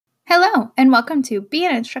Hello, and welcome to Be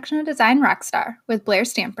an Instructional Design Rockstar with Blair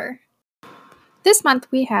Stamper. This month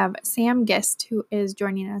we have Sam Gist, who is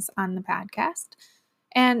joining us on the podcast.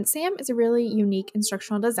 And Sam is a really unique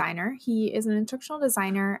instructional designer. He is an instructional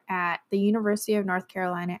designer at the University of North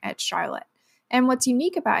Carolina at Charlotte. And what's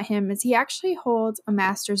unique about him is he actually holds a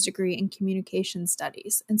master's degree in communication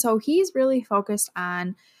studies. And so he's really focused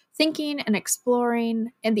on thinking and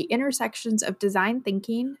exploring and the intersections of design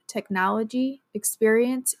thinking, technology,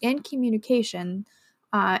 experience, and communication,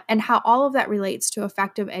 and how all of that relates to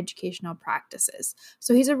effective educational practices.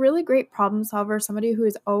 So he's a really great problem solver, somebody who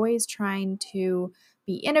is always trying to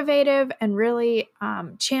be innovative and really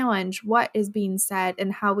challenge what is being said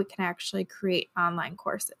and how we can actually create online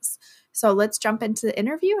courses. So let's jump into the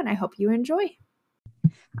interview, and I hope you enjoy.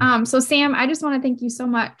 So Sam, I just want to thank you so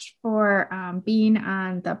much for being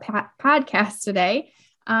on the podcast today.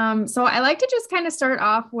 So I like to just kind of start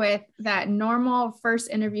off with that normal first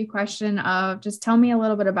interview question of just tell me a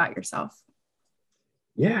little bit about yourself.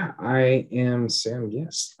 Yeah, I am Sam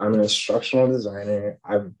Gist. I'm an instructional designer.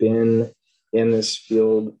 I've been in this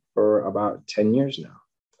field for about 10 years now,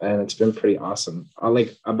 and it's been pretty awesome.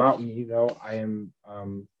 About me though, I am,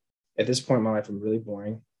 at this point in my life, I'm really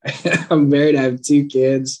boring. I'm married. I have 2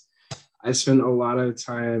 kids. I spend a lot of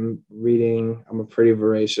time reading. I'm a pretty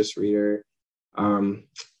voracious reader. A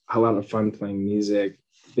lot of fun playing music,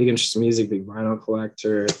 big interest in music, big vinyl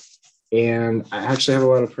collector. And I actually have a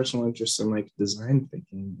lot of personal interest in like design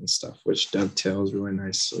thinking and stuff, which dovetails really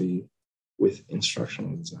nicely with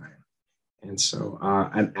instructional design. And so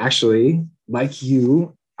I'm actually, like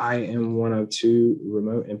you, I am one of 2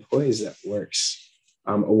 remote employees that works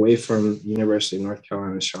away from University of North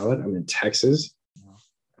Carolina, Charlotte. I'm in Texas.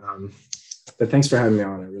 But thanks for having me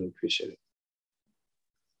on. I really appreciate it.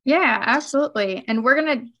 Yeah, absolutely. And we're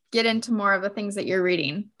going to get into more of the things that you're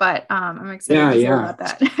reading, but I'm excited to hear about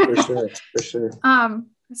that. For sure.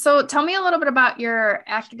 So tell me a little bit about your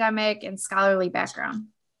academic and scholarly background.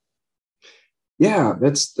 Yeah,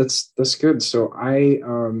 that's good. So I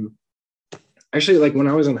actually, like when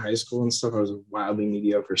I was in high school and stuff, I was a wildly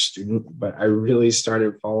mediocre student, but I really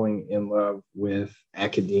started falling in love with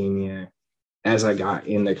academia as I got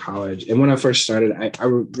into college. And when I first started, I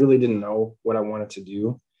really didn't know what I wanted to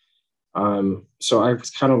do. So I was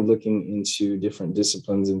kind of looking into different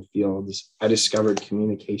disciplines and fields. I discovered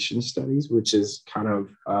communication studies, which is kind of,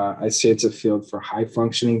 I'd say it's a field for high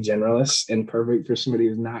functioning generalists and perfect for somebody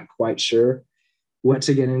who's not quite sure what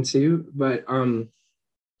to get into. But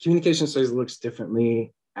communication studies looks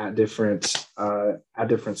differently at different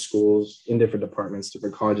schools, in different departments,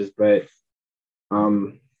 different colleges. But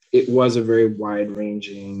it was a very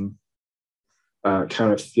wide-ranging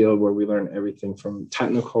kind of field where we learned everything from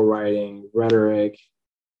technical writing, rhetoric,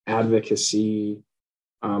 advocacy,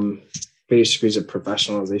 various degrees of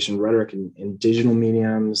professionalization, rhetoric in digital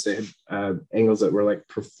mediums. They had angles that were like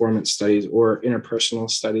performance studies or interpersonal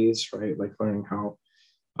studies, right? Like learning how,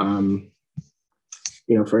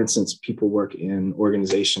 for instance, people work in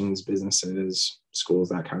organizations, businesses, schools,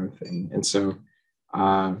 that kind of thing. And so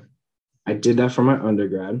I did that for my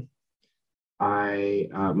undergrad. My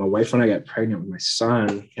wife and I got pregnant with my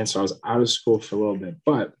son, and so I was out of school for a little bit.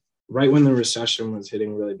 But right when the recession was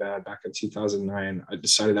hitting really bad back in 2009, I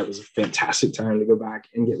decided that was a fantastic time to go back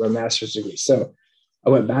and get my master's degree. So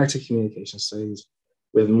I went back to communication studies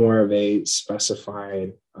with more of a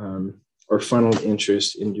specified or funneled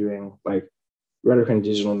interest in doing like rhetoric and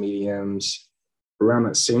digital mediums. Around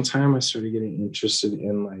that same time, I started getting interested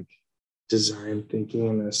in like design thinking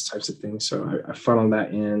and those types of things. So I funneled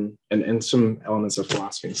that in and some elements of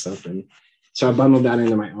philosophy and stuff. And so I bundled that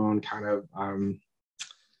into my own kind of,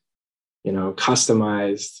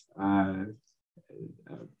 customized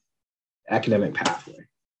academic pathway.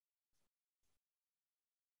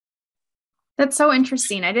 That's so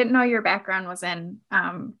interesting. I didn't know your background was in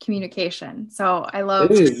communication. So I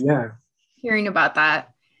love hearing about that.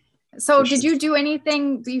 So did you do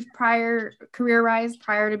anything career-wise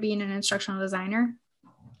prior to being an instructional designer?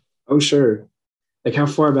 Oh, sure. Like how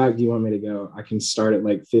far back do you want me to go? I can start at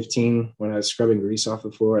like 15 when I was scrubbing grease off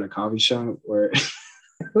the floor at a coffee shop, or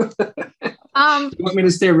you want me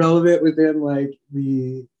to stay relevant within like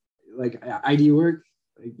the ID work?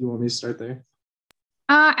 Like, you want me to start there?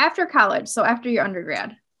 After college, so after your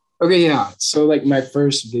undergrad. Okay, yeah. So like my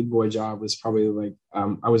first big boy job was probably like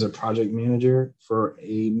I was a project manager for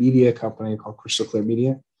a media company called Crystal Clear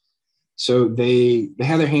Media. So they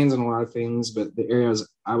had their hands on a lot of things, but the areas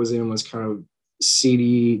I was in was kind of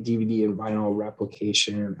CD, DVD, and vinyl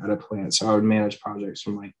replication at a plant. So I would manage projects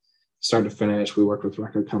from like start to finish. We worked with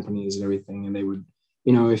record companies and everything, and they would,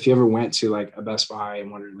 if you ever went to like a Best Buy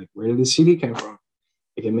and wondered like where did the CD come from,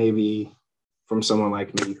 Like it may be from someone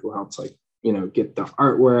like me who helps like, get the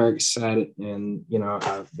artwork set and,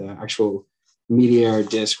 the actual media or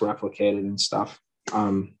disc replicated and stuff.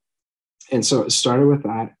 And so it started with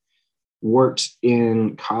that. Worked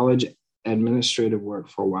in college administrative work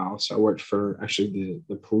for a while. So I worked for actually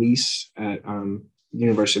the police at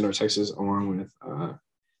University of North Texas, along with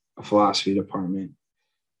a philosophy department.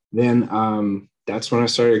 Then that's when I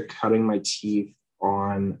started cutting my teeth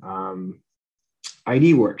on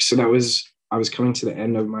ID work. So I was coming to the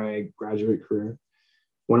end of my graduate career.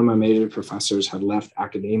 One of my major professors had left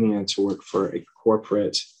academia to work for a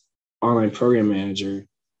corporate online program manager.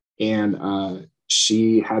 And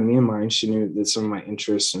she had me in mind. She knew that some of my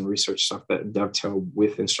interests and research stuff that dovetailed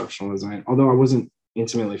with instructional design, although I wasn't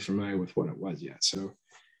intimately familiar with what it was yet. So,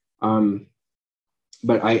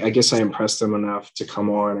 but I guess I impressed them enough to come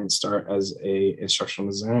on and start as a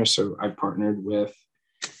instructional designer. So I partnered with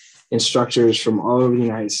instructors from all over the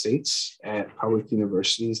United States at public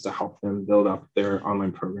universities to help them build up their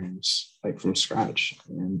online programs like from scratch.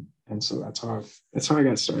 And so that's how I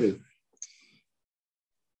got started.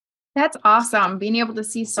 That's awesome. Being able to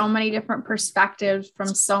see so many different perspectives from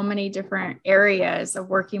so many different areas of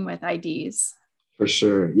working with IDs. For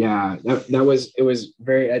sure. Yeah, it was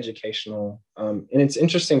very educational. And it's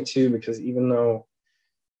interesting too, because even though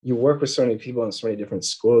you work with so many people in so many different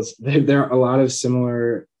schools, there are a lot of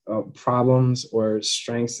similar problems or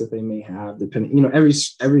strengths that they may have, depending,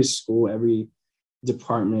 every school, every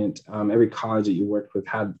department, every college that you worked with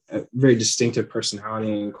had a very distinctive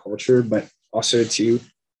personality and culture, but also too,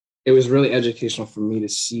 it was really educational for me to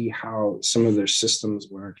see how some of their systems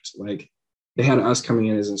worked. Like they had us coming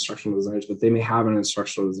in as instructional designers, but they may have an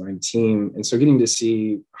instructional design team. And so getting to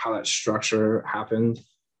see how that structure happened,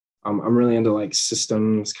 I'm really into like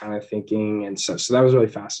systems kind of thinking and such. So that was really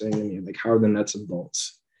fascinating to me. Like how are the nuts and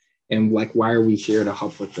bolts? And like, why are we here to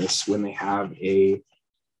help with this when they have a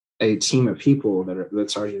team of people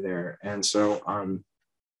that's already there? And so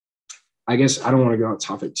I guess I don't want to go off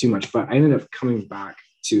topic too much, but I ended up coming back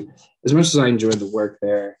to, as much as I enjoyed the work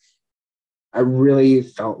there, I really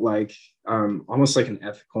felt like almost like an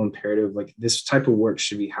ethical imperative, like this type of work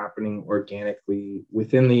should be happening organically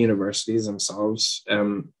within the universities themselves.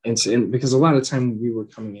 And because a lot of time we were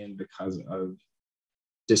coming in because of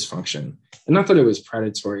dysfunction, and not that it was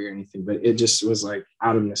predatory or anything, but it just was like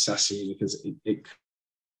out of necessity because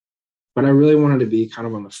but I really wanted to be kind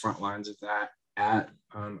of on the front lines of that at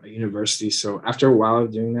a university. So after a while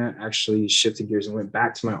of doing that, I actually shifted gears and went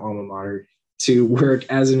back to my alma mater to work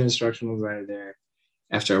as an instructional designer there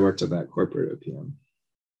after I worked at that corporate OPM.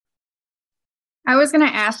 I was going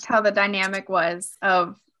to ask how the dynamic was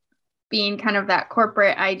of being kind of that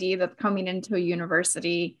corporate ID that's coming into a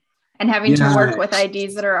university and having to work with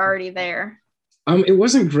IDs that are already there. It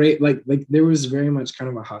wasn't great. Like there was very much kind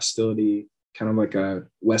of a hostility, kind of like a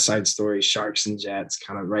West Side Story, Sharks and Jets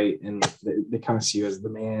kind of, right? And they kind of see you as the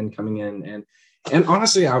man coming in. And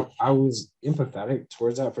honestly, I was empathetic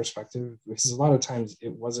towards that perspective, because a lot of times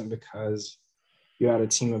it wasn't because you had a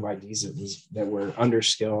team of IDs that were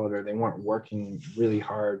underskilled or they weren't working really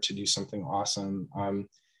hard to do something awesome.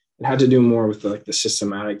 It had to do more with the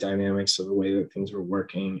systematic dynamics of the way that things were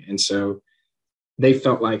working. And so they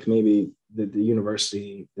felt like maybe the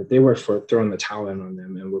university that they worked for throwing the towel in on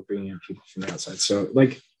them and we're bringing in people from the outside. So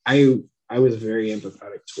like I was very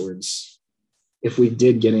empathetic towards if we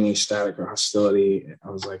did get any static or hostility.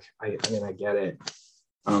 I was like, I mean, I get it.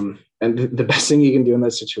 And the best thing you can do in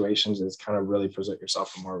those situations is kind of really present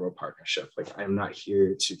yourself in more of a partnership. Like, I'm not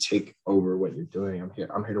here to take over what you're doing. I'm here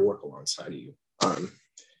to work alongside of you.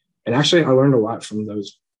 And actually, I learned a lot from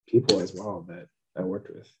those people as well that I worked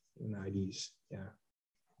with in the IDs.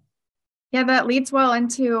 Yeah, that leads well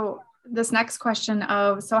into this next question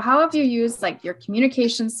of, so how have you used like your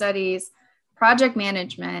communication studies, project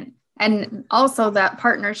management, and also that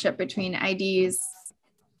partnership between IDs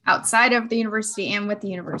outside of the university and with the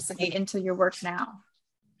university into your work now?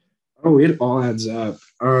 Oh, it all adds up.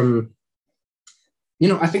 I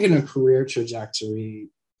think in a career trajectory,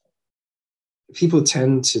 people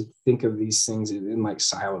tend to think of these things in like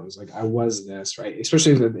silos. Like, I was this, right?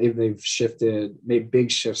 Especially if they've made big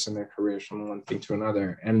shifts in their careers from one thing to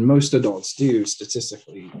another. And most adults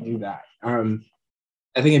statistically do that.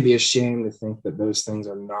 I think it'd be a shame to think that those things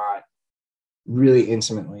are not really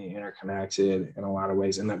intimately interconnected in a lot of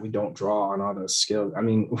ways, and that we don't draw on all those skills. I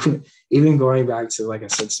mean, even going back to, like I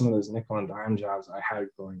said, some of those nickel and dime jobs I had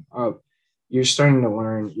growing up, you're starting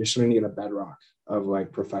to get a bedrock of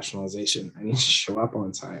like professionalization. I need to show up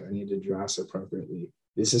on time. I need to dress appropriately.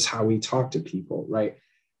 This is how we talk to people, right?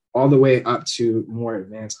 All the way up to more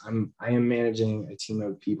advanced. I am managing a team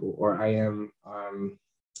of people, or I am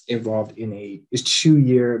involved in a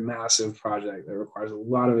 2-year massive project that requires a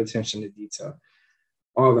lot of attention to detail.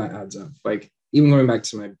 All that adds up. Like even going back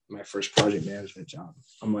to my first project management job,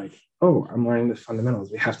 I'm like, oh, I'm learning the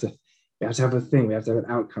fundamentals. We have to have a thing. We have to have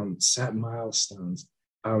an outcome, set milestones,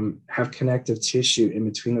 have connective tissue in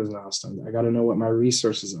between those milestones. I got to know what my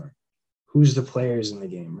resources are, who's the players in the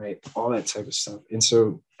game, right? All that type of stuff. And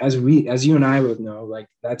so as you and I both know, like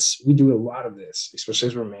we do a lot of this, especially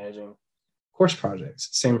as we're managing course projects,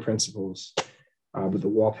 same principles, but the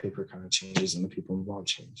wallpaper kind of changes and the people involved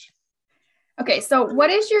change. Okay, so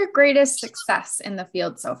what is your greatest success in the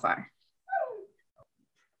field so far?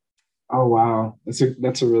 Oh, wow. That's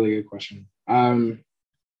a really good question.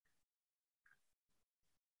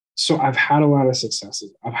 So I've had a lot of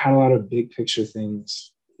successes. I've had a lot of big picture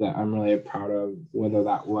things that I'm really proud of, whether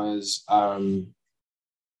that was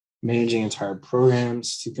managing entire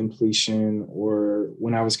programs to completion, or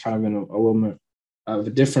when I was kind of in a little bit of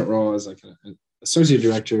a different role as like an associate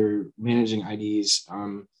director, managing IDs,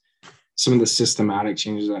 some of the systematic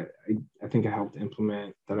changes I think I helped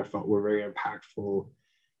implement that I felt were very impactful.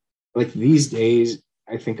 Like these days,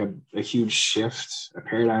 I think a huge shift, a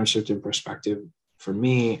paradigm shift in perspective for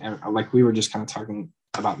me, and like we were just kind of talking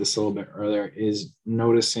about this a little bit earlier, is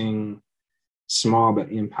noticing small but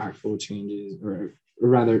impactful changes, or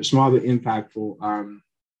rather small but impactful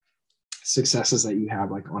successes that you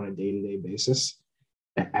have like on a day-to-day basis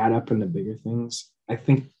that add up into bigger things. I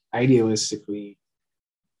think idealistically,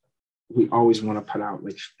 we always want to put out,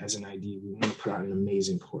 like as an ID, we want to put out an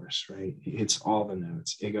amazing course, right? It hits all the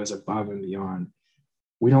notes. It goes above and beyond.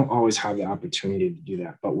 We don't always have the opportunity to do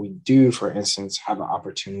that, but we do, for instance, have an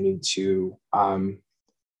opportunity to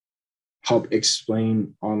help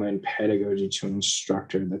explain online pedagogy to an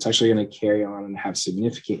instructor that's actually going to carry on and have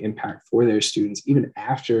significant impact for their students even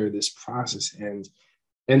after this process ends.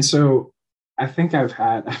 And so I think I've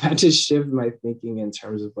had to shift my thinking in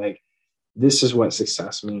terms of like, this is what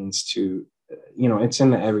success means to, it's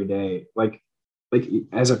in the everyday, like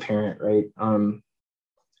as a parent, right?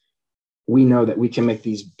 We know that we can make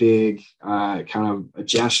these big kind of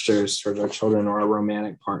gestures towards our children or our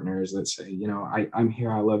romantic partners that say, I'm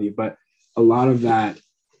here, I love you. But a lot of that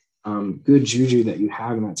good juju that you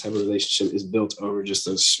have in that type of relationship is built over just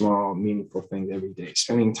those small, meaningful things every day,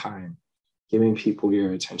 spending time, giving people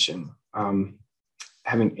your attention,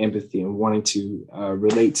 having empathy and wanting to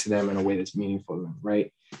relate to them in a way that's meaningful to them,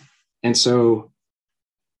 right? And so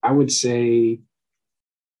I would say,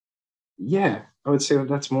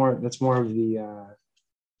 that's more of the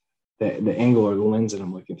angle or the lens that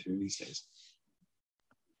I'm looking through these days.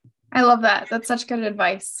 I love that. That's such good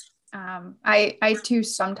advice. I too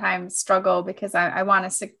sometimes struggle because I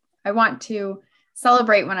want to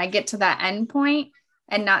celebrate when I get to that end point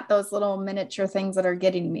and not those little miniature things that are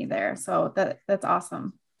getting me there. So that's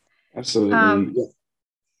awesome. Absolutely. Yeah.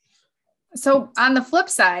 So on the flip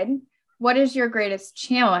side, what is your greatest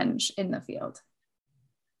challenge in the field?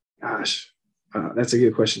 Gosh, that's a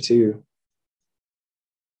good question too.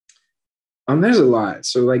 There's a lot.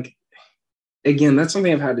 So like, again, that's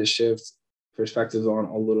something I've had to shift perspectives on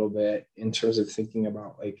a little bit in terms of thinking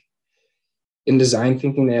about, like in design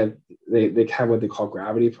thinking, they have what they call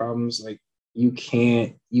gravity problems. Like you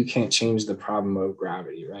can't change the problem of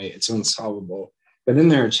gravity, right? It's unsolvable. But then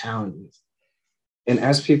there are challenges. And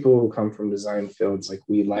as people who come from design fields, like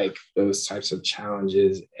we like those types of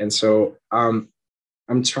challenges. And so I'm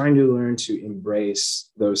trying to learn to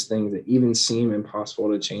embrace those things that even seem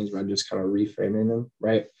impossible to change by just kind of reframing them,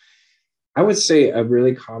 right? I would say a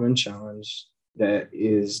really common challenge that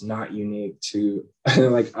is not unique to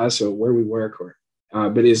like us or where we work,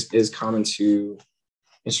 but is common to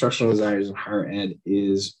instructional designers in higher ed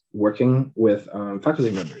is working with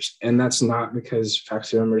faculty members. And that's not because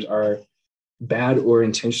faculty members are bad or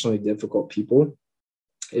intentionally difficult people.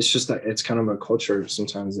 It's just that it's kind of a culture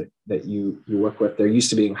sometimes that you work with. They're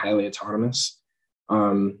used to being highly autonomous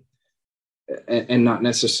and not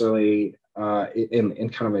necessarily in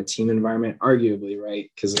kind of a team environment, arguably, right?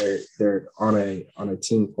 Because they're on a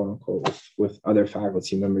team, quote unquote, with other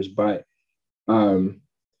faculty members. But I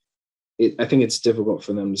think it's difficult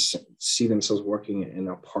for them to see themselves working in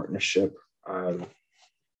a partnership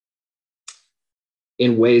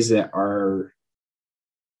in ways that are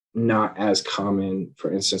not as common,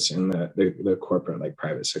 for instance, in the corporate, like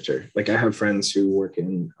private sector. Like I have friends who work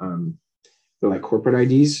in they're like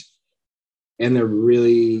corporate IDs, and they're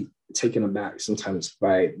really taken aback sometimes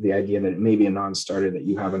by the idea that it may be a non-starter that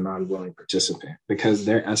you have a non-willing participant, because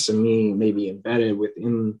their SME may be embedded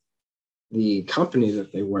within the company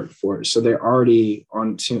that they work for. So they're already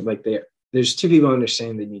on team, like there's two people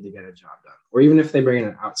understanding they need to get a job done. Or even if they bring in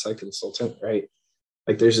an outside consultant, right?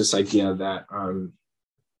 like there's this idea that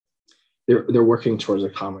they're working towards a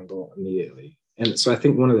common goal immediately. And so I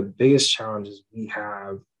think one of the biggest challenges we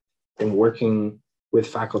have in working with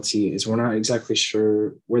faculty is we're not exactly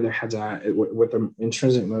sure where their heads at, what their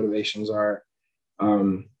intrinsic motivations are,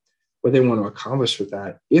 what they want to accomplish with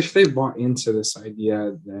that. If they bought into this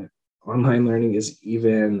idea that online learning is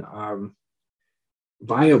even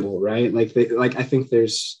viable, right? I think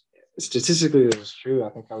there's statistically this is true. I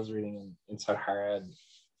think I was reading in Inside Higher Ed,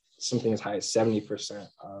 something as high as 70%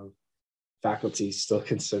 of faculty still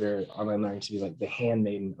consider online learning to be like the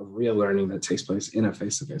handmaiden of real learning that takes place in a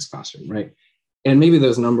face-to-face classroom, right? And maybe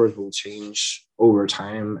those numbers will change over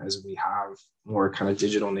time as we have more kind of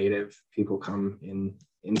digital native people come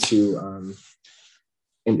into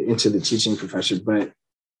the teaching profession. But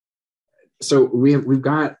so we've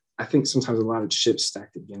got, I think, sometimes a lot of chips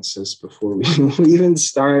stacked against us before we even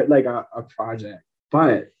start like a project.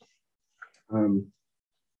 But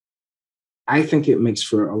I think it makes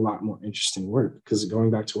for a lot more interesting work, because going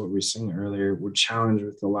back to what we were saying earlier, we're challenged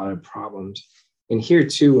with a lot of problems. And here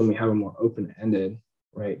too, when we have a more open-ended,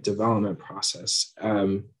 right, development process,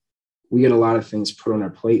 we get a lot of things put on our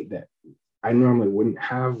plate that I normally wouldn't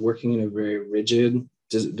have working in a very rigid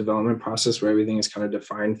development process where everything is kind of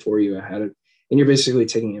defined for you ahead of, and you're basically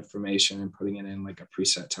taking information and putting it in like a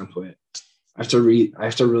preset template. I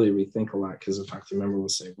have to really rethink a lot, because the faculty member will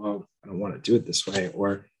say, well, I don't want to do it this way,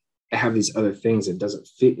 or I have these other things that doesn't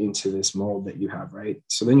fit into this mold that you have, right?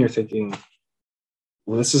 So then you're thinking,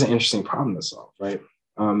 well, this is an interesting problem to solve, right?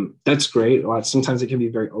 That's great. Sometimes it can be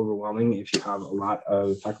very overwhelming if you have a lot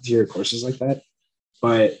of faculty or courses like that,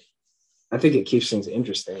 but I think it keeps things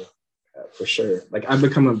interesting for sure. Like I've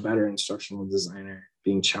become a better instructional designer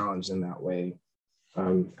being challenged in that way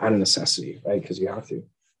out of necessity, right? Because you have to.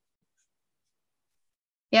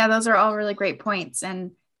 Yeah, those are all really great points.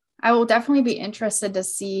 And I will definitely be interested to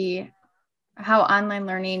see how online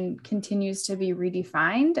learning continues to be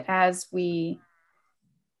redefined as we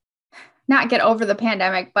not get over the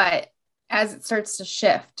pandemic, but as it starts to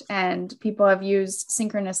shift and people have used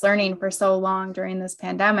synchronous learning for so long during this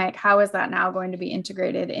pandemic, how is that now going to be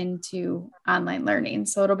integrated into online learning?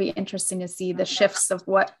 So it'll be interesting to see the shifts of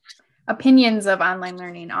what opinions of online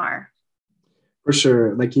learning are. For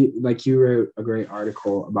sure. Like you wrote a great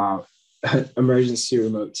article about emergency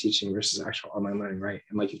remote teaching versus actual online learning, right?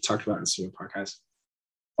 And like you talked about in the senior podcast,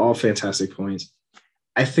 all fantastic points.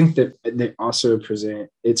 I think that they also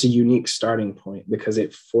it's a unique starting point, because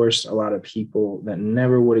it forced a lot of people that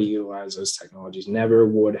never would have utilized those technologies, never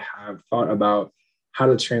would have thought about how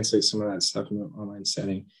to translate some of that stuff in an online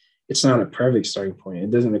setting. It's not a perfect starting point.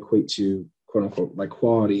 It doesn't equate to quote unquote like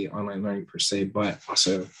quality online learning per se, but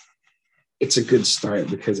also it's a good start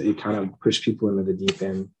because it kind of pushed people into the deep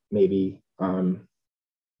end, maybe. And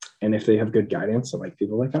if they have good guidance, like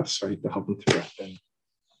people like us, right, to help them through that,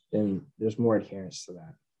 then there's more adherence to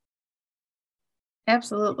that.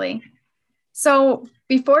 Absolutely. So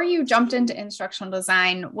before you jumped into instructional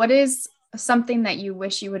design, what is something that you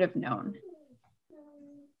wish you would have known?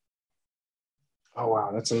 Oh,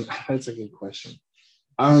 wow. That's a good question.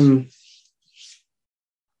 Something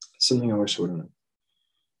I wish I would have known.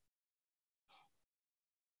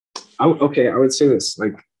 I would say this,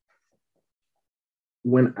 like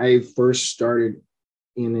when I first started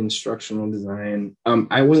in instructional design,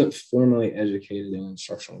 I wasn't formally educated in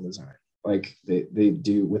instructional design like they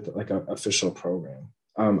do with like an official program.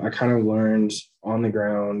 I kind of learned on the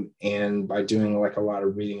ground and by doing like a lot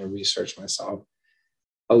of reading and research myself.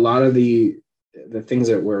 A lot of the things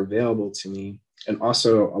that were available to me, and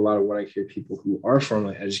also a lot of what I hear people who are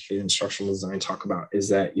formally educated in instructional design talk about, is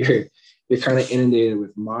that you're kind of inundated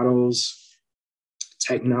with models,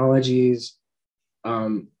 technologies.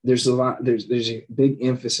 There's a big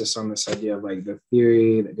emphasis on this idea of like the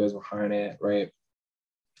theory that goes behind it, right?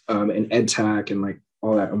 And ed tech and like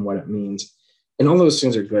all that and what it means. And all those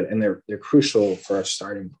things are good and they're crucial for a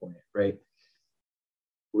starting point, right?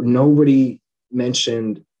 Nobody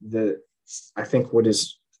mentioned I think what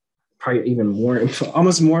is probably even more,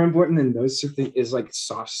 almost more important than those two things is like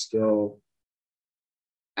soft skill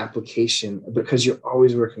application, because you're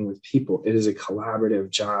always working with people. It is a collaborative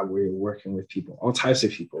job where you're working with people, all types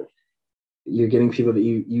of people. You're getting people that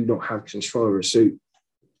you don't have control over. So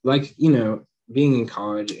like, being in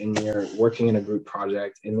college and you're working in a group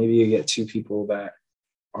project and maybe you get two people that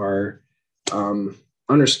are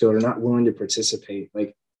underskilled or not willing to participate.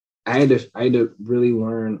 Like I had to really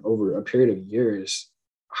learn over a period of years,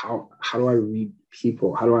 how do I read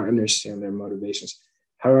people? How do I understand their motivations?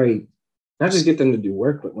 How do I not just get them to do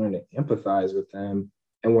work, but learn to empathize with them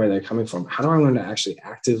and where they're coming from? How do I learn to actually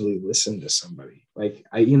actively listen to somebody? Like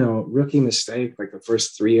rookie mistake, like the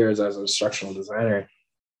first 3 years as an instructional designer,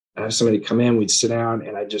 I have somebody come in, we'd sit down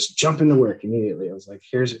and I just jump into work immediately. I was like,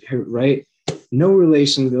 here, right? No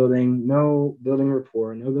relation building, no building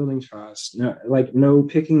rapport, no building trust, no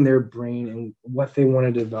picking their brain and what they want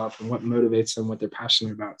to develop and what motivates them, what they're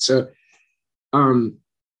passionate about. So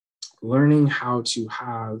learning how to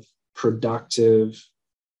have productive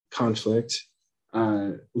conflict,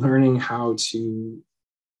 learning how to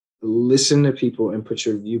listen to people and put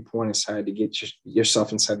your viewpoint aside to get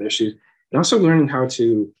yourself inside their shoes, and also learning how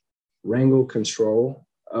to wrangle control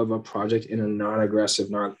of a project in a non-aggressive,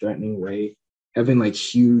 non-threatening way, having like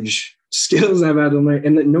huge skills I've had to learn,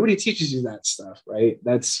 and that nobody teaches you that stuff, right?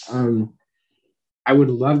 That's I would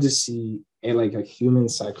love to see a human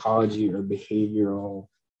psychology or behavioral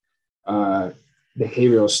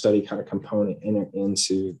study kind of component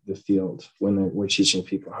into the field when we're teaching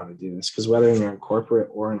people how to do this. Because whether you're in corporate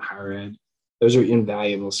or in higher ed, those are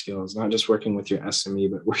invaluable skills, not just working with your SME,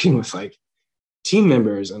 but working with like team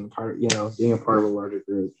members and being a part of a larger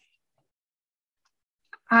group.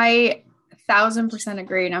 I 1,000%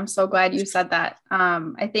 agree. And I'm so glad you said that.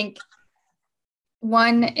 I think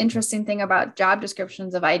one interesting thing about job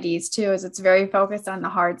descriptions of IDs too, is it's very focused on the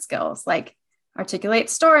hard skills, like articulate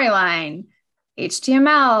storyline,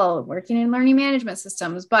 HTML, working in learning management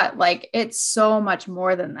systems, but like it's so much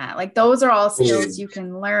more than that. Like those are all skills you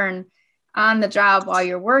can learn on the job while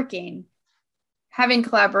you're working. Having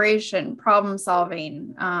collaboration, problem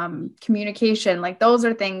solving, communication, like those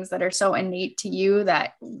are things that are so innate to you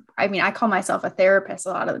that, I mean, I call myself a therapist a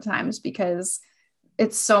lot of the times because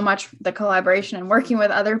it's so much the collaboration and working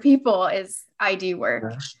with other people is ID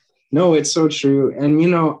work. No, it's so true. And,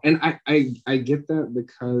 and I get that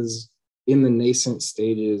because in the nascent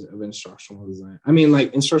stages of instructional design, I mean,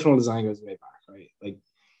 like instructional design goes way back, right? Like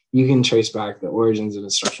you can trace back the origins of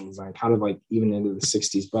instructional design kind of like even into the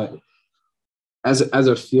 60s, but as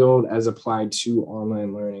a field, as applied to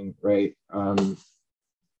online learning, right? There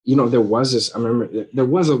was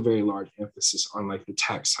a very large emphasis on like the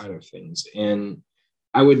tech side of things. And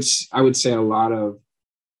I would say a lot of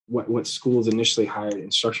what schools initially hired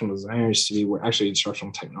instructional designers to be were actually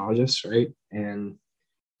instructional technologists, right? And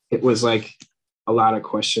it was like a lot of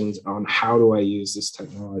questions on how do I use this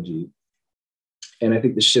technology? And I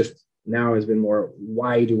think the shift now has been more,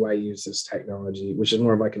 why do I use this technology? Which is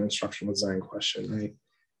more of like an instructional design question, right?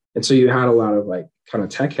 And so you had a lot of like kind of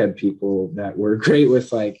tech head people that were great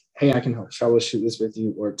with like, hey, I can help troubleshoot this with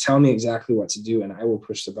you, or tell me exactly what to do and I will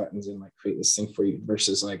push the buttons and like create this thing for you,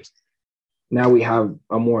 versus like now we have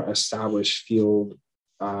a more established field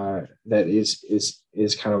that is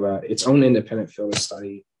kind of its own independent field of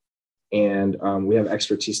study. And we have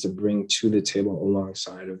expertise to bring to the table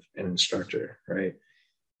alongside of an instructor, right?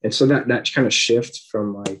 And so that kind of shift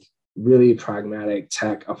from like really pragmatic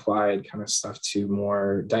tech applied kind of stuff to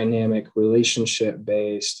more dynamic relationship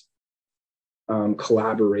based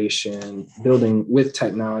collaboration, building with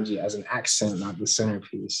technology as an accent, not the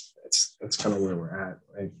centerpiece. That's kind of where we're at,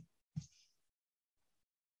 right?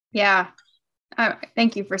 Yeah.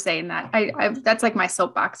 Thank you for saying that. I that's like my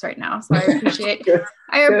soapbox right now. So I appreciate,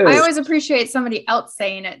 I always appreciate somebody else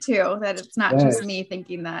saying it too, that it's not just me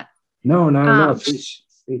thinking that. No, not at all. Speech.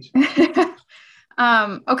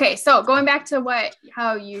 Okay. So going back to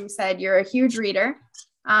how you said you're a huge reader,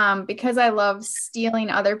 because I love stealing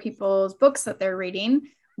other people's books that they're reading.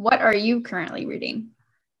 What are you currently reading?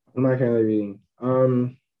 I'm not currently reading.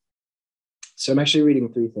 So I'm actually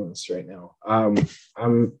reading 3 things right now. I'm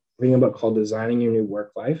reading a book called Designing Your New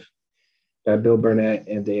Work Life by Bill Burnett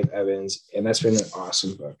and Dave Evans. And that's been an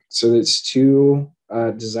awesome book. So it's 2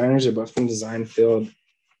 designers, are both from design field.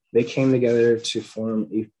 They came together to form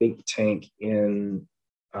a think tank in,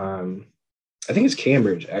 I think it's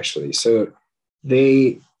Cambridge, actually. So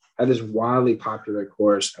they had this wildly popular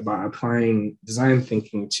course about applying design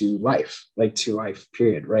thinking to life,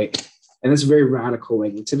 period, right? And it's very radical.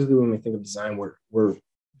 Like typically when we think of design, we're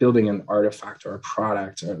building an artifact or a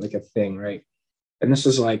product or like a thing, right? And this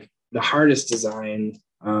was like the hardest design,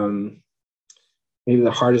 maybe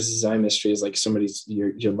the hardest design mystery is like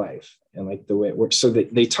your life and like the way it works. So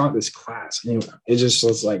they taught this class and it just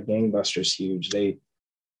was like gangbusters huge. They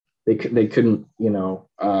couldn't, they couldn't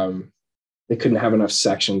have enough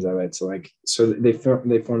sections of it. So they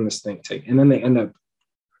formed this think tank, and then they end up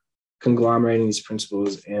conglomerating these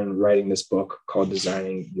principles and writing this book called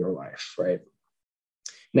Designing Your Life, right?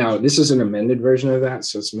 Now, this is an amended version of that,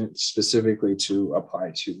 so it's meant specifically to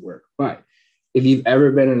apply to work. But if you've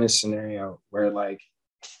ever been in a scenario where, like,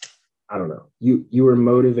 I don't know, you were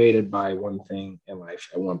motivated by one thing in life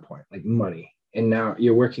at one point, like money, and now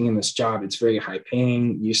you're working in this job. It's very high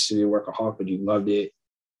paying. You used to be a workaholic, but you loved it.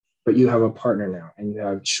 But you have a partner now and you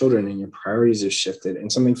have children and your priorities have shifted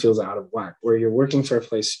and something feels out of whack, or you're working for a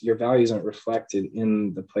place, your values aren't reflected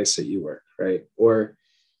in the place that you work, right? Or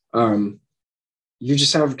you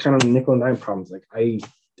just have kind of nickel and dime problems. Like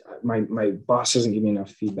my boss doesn't give me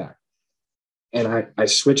enough feedback. And I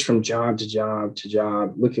switch from job to job to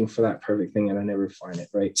job, looking for that perfect thing, and I never find it,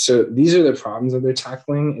 right? So these are the problems that they're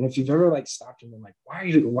tackling. And if you've ever like stopped and been like,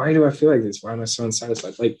 why do I feel like this? Why am I so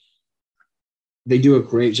unsatisfied? Like, they do a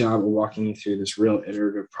great job of walking you through this real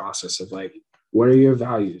iterative process of like, what are your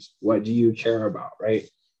values? What do you care about, right?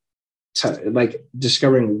 Like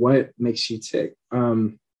discovering what makes you tick.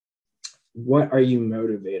 What are you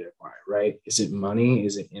motivated by, right? Is it money?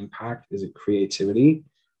 Is it impact? Is it creativity?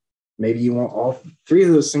 Maybe you want all three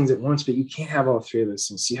of those things at once, but you can't have all three of those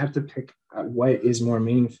things. So you have to pick what is more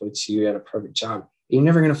meaningful to you at a perfect job. You're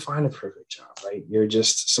never going to find a perfect job, right?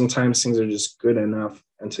 Sometimes things are just good enough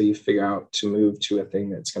until you figure out to move to a thing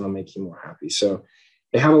that's going to make you more happy. So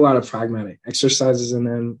they have a lot of pragmatic exercises in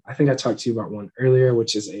them. I think I talked to you about one earlier,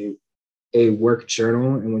 which is a work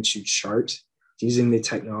journal in which you chart using the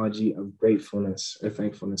technology of gratefulness or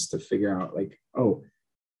thankfulness to figure out like, oh,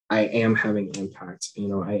 I am having impact.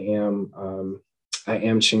 I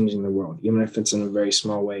am changing the world, even if it's in a very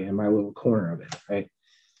small way in my little corner of it, right?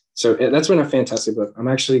 So that's been a fantastic book. I'm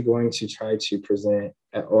actually going to try to present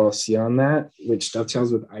at OLC on that, which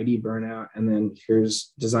dovetails with ID burnout. And then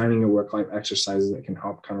here's designing a work-life exercises that can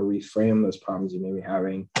help kind of reframe those problems you may be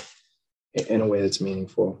having in a way that's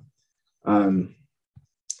meaningful.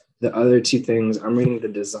 The other two things, I'm reading The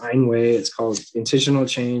Design Way. It's called Intentional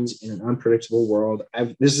Change in an Unpredictable World.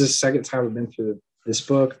 This is the second time I've been through this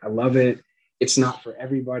book. I love it. It's not for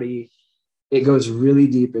everybody. It goes really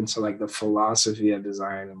deep into like the philosophy of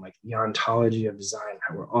design and like the ontology of design,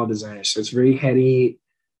 how we're all designers. So it's very heady.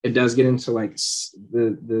 It does get into like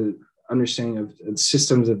the understanding of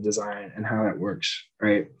systems of design and how that works,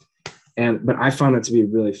 right? But I found it to be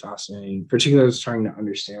really fascinating, particularly I was trying to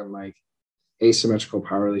understand like asymmetrical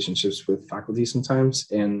power relationships with faculty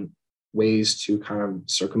sometimes and ways to kind of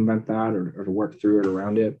circumvent that or to work through it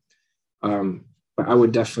around it. But I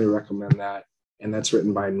would definitely recommend that. And that's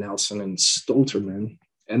written by Nelson and Stolterman.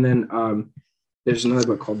 And then there's another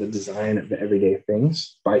book called The Design of the Everyday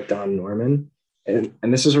Things by Don Norman. And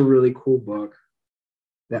this is a really cool book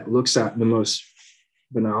that looks at the most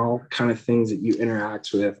banal kind of things that you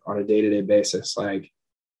interact with on a day-to-day basis, like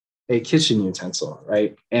a kitchen utensil,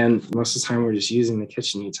 right? And most of the time we're just using the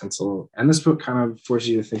kitchen utensil. And this book kind of forces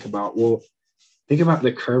you to think about, think about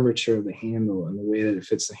the curvature of the handle and the way that it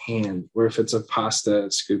fits the hand, or if it's a pasta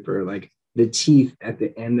scooper, like the teeth at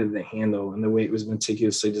the end of the handle and the way it was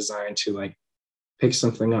meticulously designed to like pick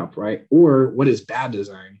something up, right? Or what is bad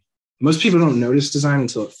design? Most people don't notice design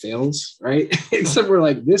until it fails, right? Except we're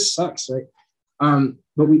like, this sucks, right?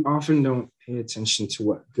 But we often don't pay attention to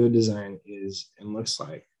what good design is and looks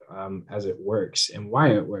like as it works and why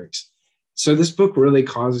it works. So this book really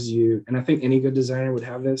causes you, and I think any good designer would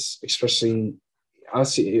have this, especially I'll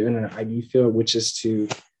see in an ID field, which is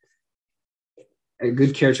a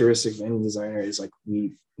good characteristic of any designer is like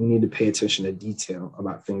we need to pay attention to detail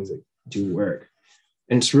about things that do work.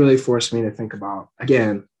 And it's really forced me to think about,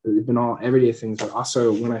 again, they've been all everyday things, but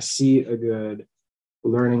also when I see a good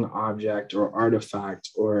learning object or artifact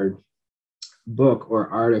or book or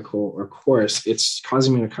article or course, it's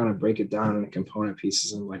causing me to kind of break it down into component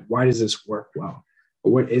pieces and like, why does this work well?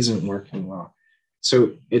 Or what isn't working well?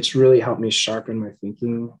 So it's really helped me sharpen my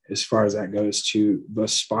thinking as far as that goes to the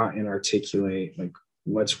spot and articulate like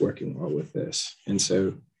what's working well with this. And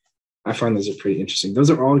so I find those are pretty interesting.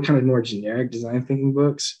 Those are all kind of more generic design thinking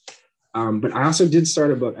books. But I also did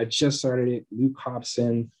start a book. I just started it, Luke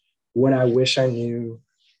Hobson, What I Wish I Knew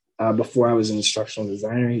Before I Was an Instructional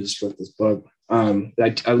Designer. He just wrote this book.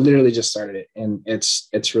 I literally just started it and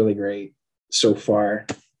it's really great so far.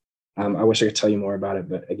 I wish I could tell you more about it,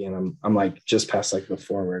 but again, I'm like just past like the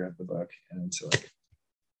foreword of the book and into like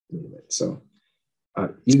so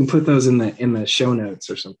you can put those in the show notes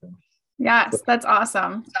or something. Yes, that's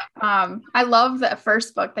awesome. I love the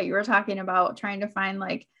first book that you were talking about, trying to find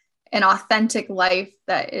like an authentic life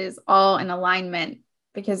that is all in alignment,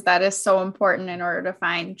 because that is so important in order to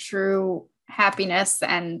find true happiness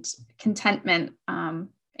and contentment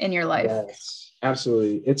in your life. Yes,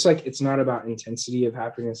 absolutely. It's like, it's not about intensity of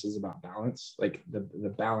happiness, it's about balance. Like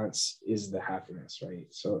the balance is the happiness, right?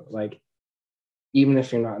 So like, even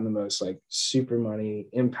if you're not in the most like super money,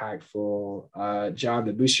 impactful job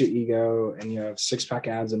that boosts your ego and you have 6-pack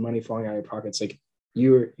abs and money falling out of your pockets, like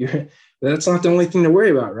you're that's not the only thing to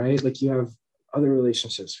worry about, right? Like you have other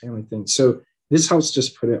relationships, family things. So this helps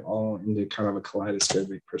just put it all into kind of a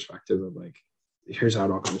kaleidoscopic perspective of like, here's how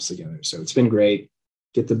it all comes together. So it's been great.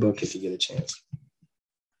 Get the book if you get a chance.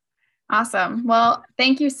 Awesome. Well,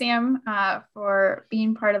 thank you, Sam, for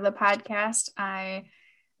being part of the podcast. I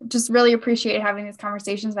just really appreciate having these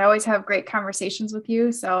conversations. I always have great conversations with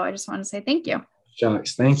you. So I just want to say thank you.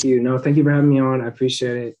 Shucks. Thank you. No, thank you for having me on. I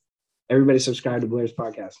appreciate it. Everybody subscribe to Blair's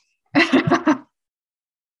podcast.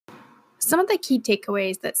 Some of the key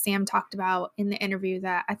takeaways that Sam talked about in the interview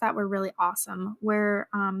that I thought were really awesome were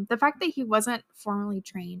the fact that he wasn't formally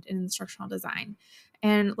trained in instructional design.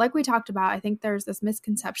 And like we talked about, I think there's this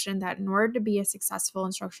misconception that in order to be a successful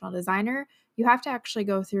instructional designer, you have to actually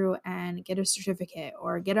go through and get a certificate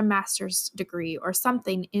or get a master's degree or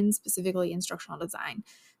something in specifically instructional design.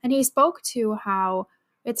 And he spoke to how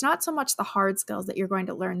it's not so much the hard skills that you're going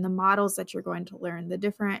to learn, the models that you're going to learn, the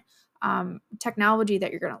different technology that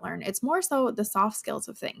you're going to learn. It's more so the soft skills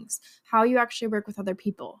of things, how you actually work with other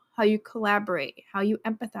people, how you collaborate, how you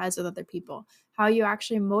empathize with other people, how you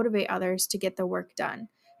actually motivate others to get the work done.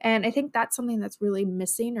 And I think that's something that's really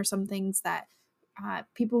missing, or some things that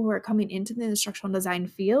people who are coming into the instructional design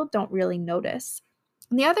field don't really notice.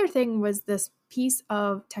 And the other thing was this piece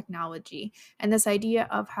of technology and this idea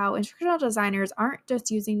of how instructional designers aren't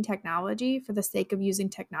just using technology for the sake of using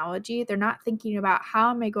technology. They're not thinking about how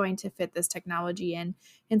am I going to fit this technology in.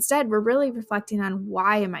 Instead, we're really reflecting on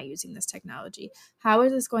why am I using this technology? How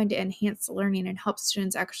is this going to enhance the learning and help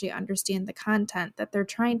students actually understand the content that they're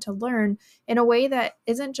trying to learn in a way that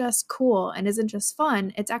isn't just cool and isn't just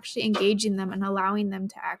fun. It's actually engaging them and allowing them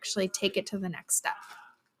to actually take it to the next step.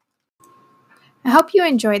 I hope you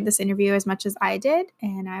enjoyed this interview as much as I did,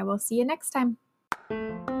 and I will see you next time.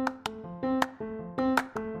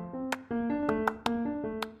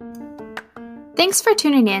 Thanks for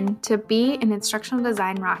tuning in to Be an Instructional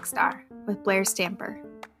Design Rockstar with Blair Stamper.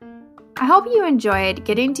 I hope you enjoyed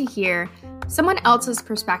getting to hear someone else's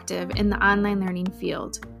perspective in the online learning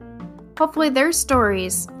field. Hopefully their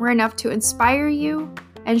stories were enough to inspire you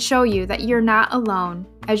and show you that you're not alone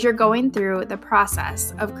as you're going through the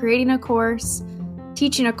process of creating a course,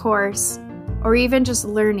 teaching a course, or even just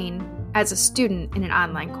learning as a student in an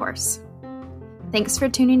online course. Thanks for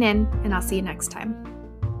tuning in, and I'll see you next time.